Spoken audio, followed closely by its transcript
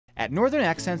At Northern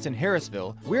Accents in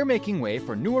Harrisville, we're making way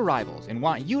for new arrivals and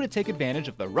want you to take advantage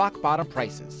of the rock-bottom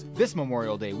prices. This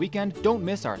Memorial Day weekend, don't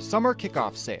miss our summer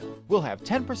kickoff sale. We'll have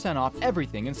 10% off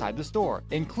everything inside the store,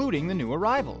 including the new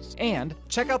arrivals. And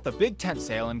check out the big tent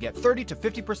sale and get 30 to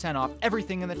 50% off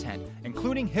everything in the tent,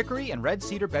 including hickory and red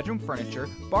cedar bedroom furniture,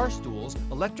 bar stools,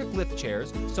 electric lift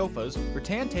chairs, sofas,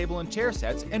 rattan table and chair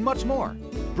sets, and much more.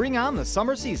 Bring on the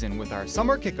summer season with our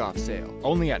summer kickoff sale,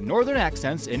 only at Northern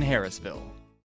Accents in Harrisville.